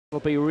Will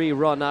be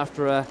rerun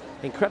after an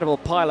incredible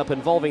pile-up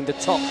involving the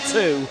top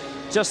two.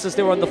 Just as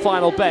they were on the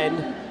final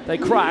bend, they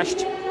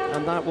crashed,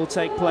 and that will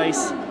take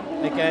place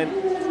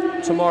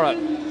again tomorrow.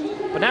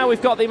 But now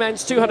we've got the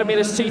men's 200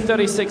 meters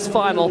T36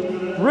 final.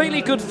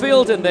 Really good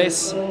field in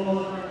this.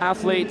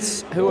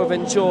 Athletes who have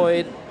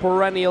enjoyed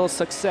perennial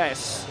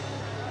success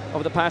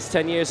over the past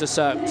 10 years or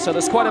so. So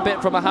there's quite a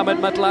bit from Mohammad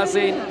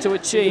Lazin to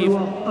achieve.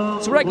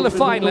 It's a regular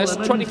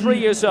finalist, 23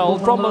 years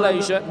old, from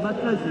Malaysia.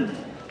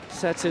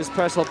 Sets his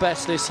personal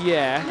best this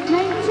year,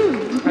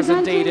 as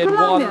indeed did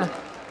Juan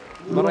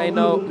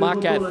Moreno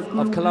Marquez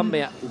of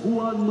Colombia.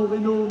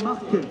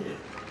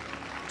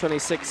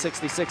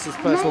 26.66 his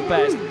personal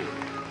best.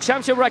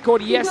 Championship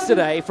record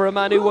yesterday for a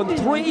man who won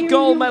 3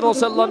 gold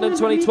medals at London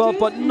 2012,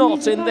 but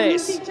not in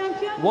this.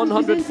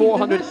 100,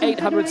 400,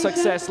 800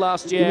 success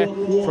last year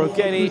for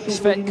Evgenii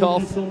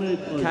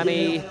Shvetcov. Can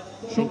he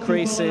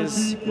increase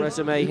his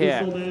resume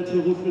here?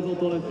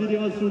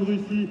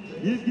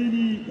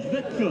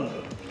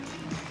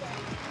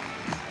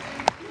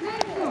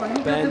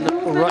 Ben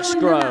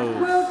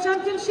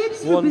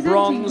Rushgrove won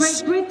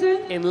bronze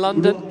in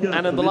London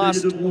and in the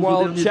last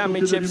World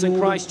Championships in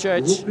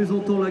Christchurch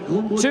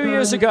 2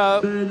 years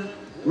ago.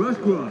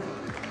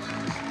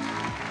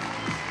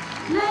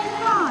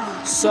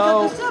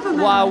 So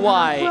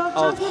Wai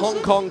of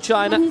Hong Kong,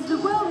 China.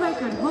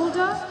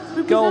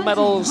 Gold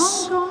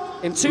medals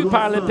in 2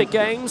 Paralympic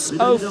Games,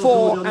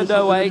 04 and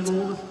 08.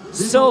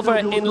 Silver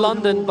in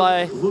London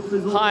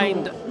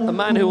behind a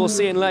man who we'll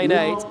see in lane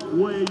 8.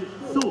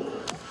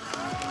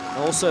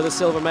 Also the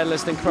silver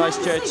medalist in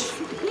Christchurch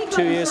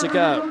 2 years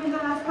ago.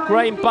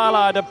 Graeme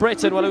Ballard of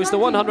Britain, well, he was the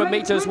 100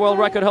 metres world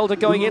record holder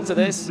going into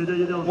this.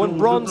 Won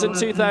bronze in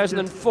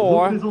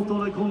 2004.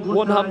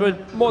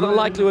 100 more than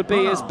likely would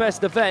be his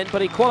best event,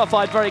 but he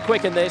qualified very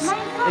quick in this.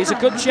 He's a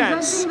good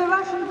chance.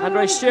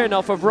 Andrey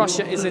Zhirnov of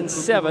Russia is in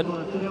 7.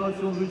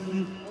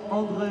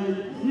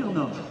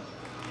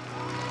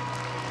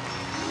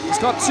 He's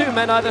got 2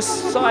 men either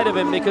side of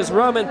him because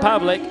Roman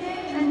Pavlyk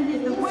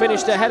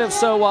finished ahead of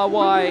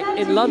Wai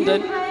in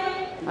London,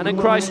 and in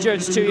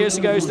Christchurch 2 years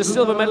ago he's the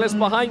silver medalist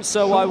behind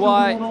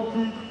Wai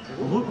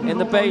in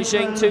the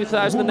Beijing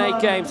 2008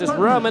 Games. There's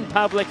Roman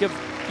Pavlyk of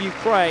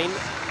Ukraine.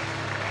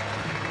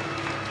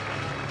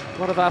 A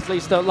lot of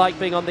athletes don't like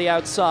being on the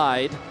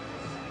outside,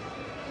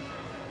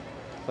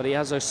 but he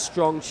has a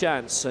strong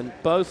chance, and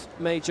both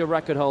major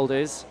record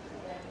holders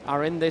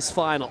are in this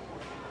final.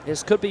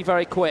 This could be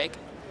very quick.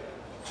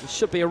 It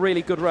should be a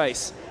really good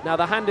race. Now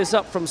the hand is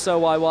up from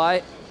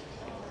Wai.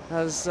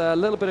 Has a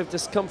little bit of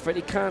discomfort.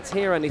 He can't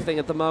hear anything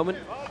at the moment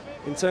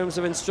in terms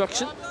of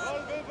instruction.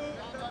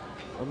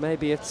 Or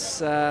maybe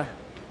it's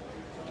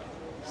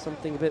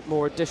something a bit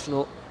more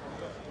additional.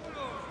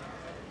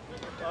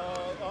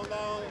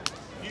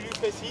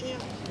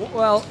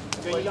 Well,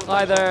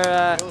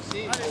 either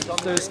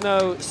there's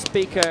no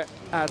speaker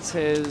at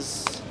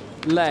his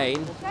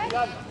lane,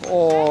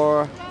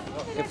 or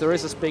if there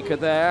is a speaker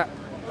there,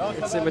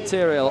 it's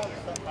immaterial.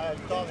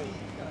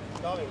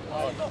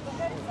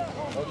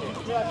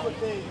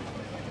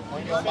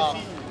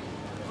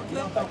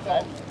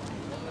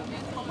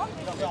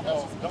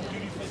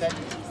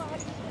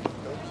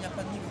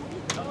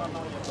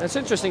 It's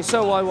interesting,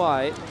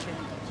 Wai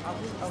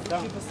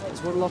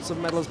has won lots of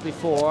medals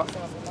before.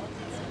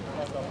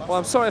 Well,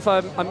 I'm sorry if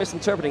I'm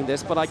misinterpreting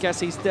this, but I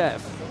guess he's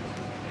deaf.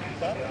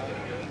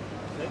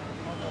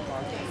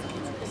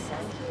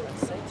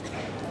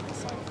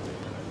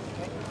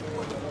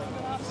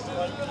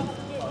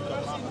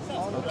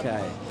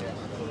 Okay.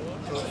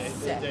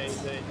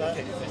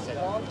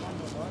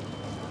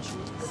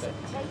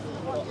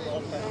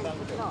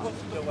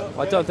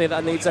 I don't think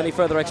that needs any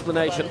further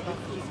explanation.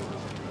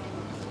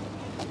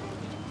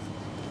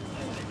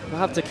 He'll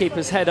have to keep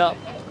his head up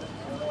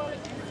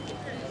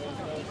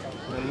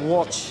and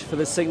watch for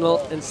the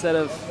signal instead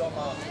of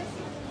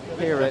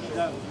hear it.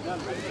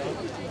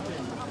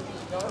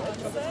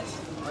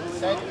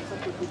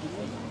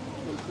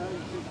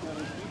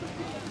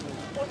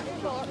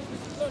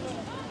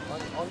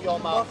 On your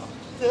mark.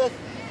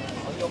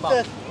 On your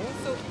mark.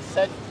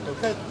 Set.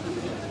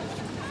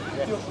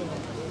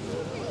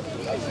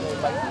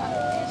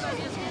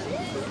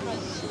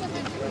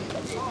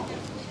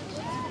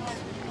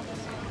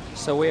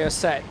 So we are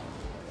set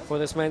for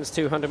this men's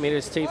 200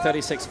 meters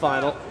T36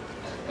 final.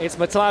 It's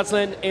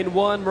Lazin in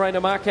 1, Moreno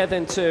Marquez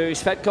in 2,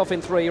 Shvetcov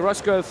in 3,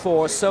 Rushgrove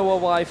 4,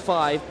 Wai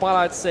 5,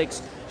 Ballard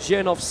 6,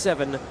 Zhirnov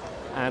 7,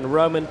 and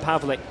Roman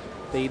Pavlyk,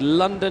 the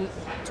London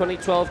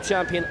 2012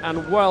 champion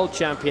and world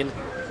champion,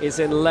 is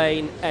in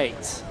lane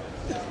 8.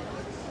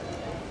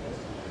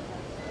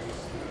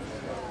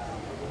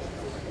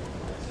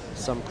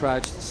 Some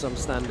crouched, some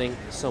standing,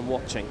 some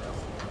watching.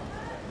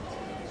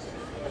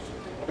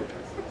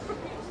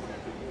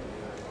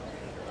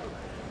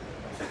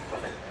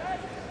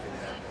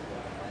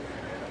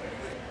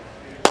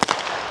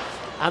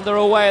 And they're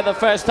away at the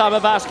first time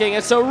of asking.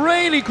 It's a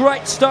really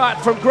great start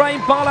from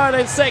Graeme Ballard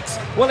in 6.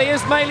 Well, he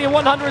is mainly a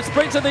 100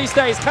 sprinter these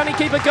days. Can he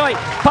keep it going?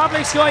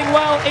 Pavlyk's going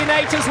well in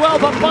 8 as well,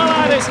 but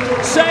Ballard is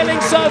sailing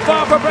so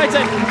far for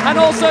Britain.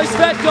 And also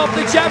Shvetcov,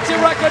 the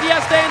champion record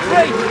yesterday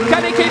in 3.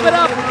 Can he keep it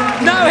up?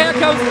 Now here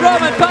comes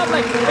Roman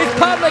Pavlyk. It's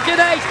Pavlyk in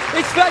 8.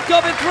 It's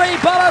Shvetcov in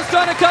 3. Ballard's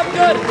trying to come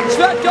good.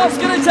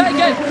 Shvetcov's going to take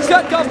it.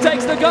 Shvetcov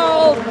takes the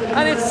gold.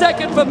 And it's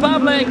second for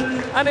Pavlyk.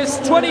 And it's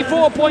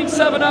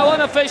 24.70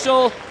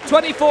 unofficial.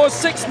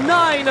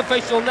 24.69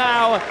 official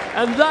now.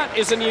 And that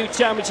is a new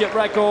championship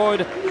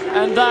record.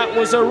 And that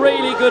was a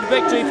really good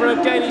victory for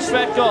Evgenii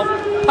Shvetcov.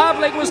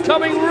 Pavlyk was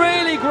coming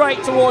really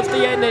great towards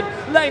the end in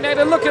lane 8,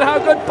 and look at how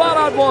good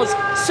Ballard was,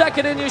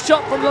 second in your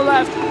shot from the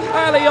left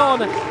early on,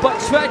 but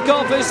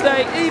Shvetcov, as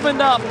they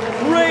evened up,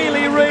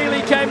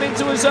 really came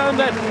into his own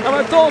then, and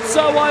I thought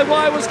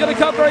YY was going to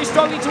come very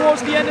strongly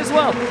towards the end as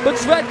well, but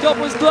Shvetcov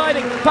was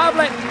gliding.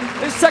 Pavlyk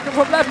is second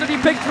from left, and he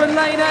picked for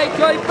lane 8,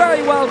 going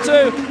very well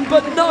too,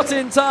 but not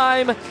in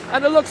time,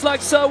 and it looks like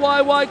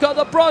YY got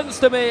the bronze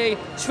to me.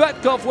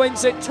 Shvetcov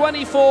wins it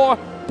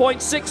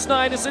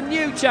 24.69 is a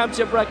new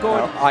championship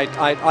record. Well,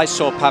 I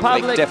saw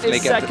Pavlyk definitely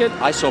get the,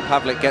 I saw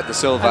Pavlyk get the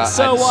silver. And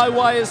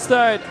YY is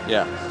third.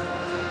 Yeah.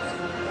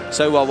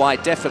 YY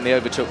definitely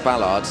overtook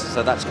Ballard,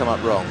 so that's come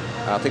up wrong.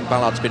 I think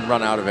Ballard's been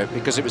run out of it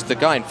because it was the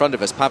guy in front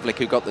of us, Pavlyk,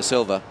 who got the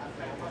silver.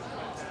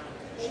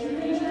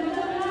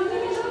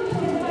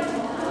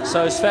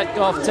 So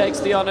Shvetcov takes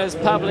the honours,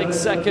 Pavlyk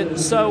second,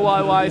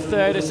 YY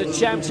third. It's a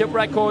championship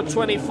record,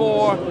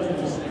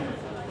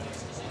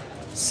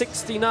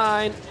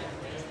 24.69.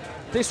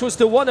 This was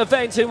the one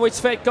event in which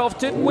Shvetcov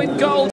didn't win gold.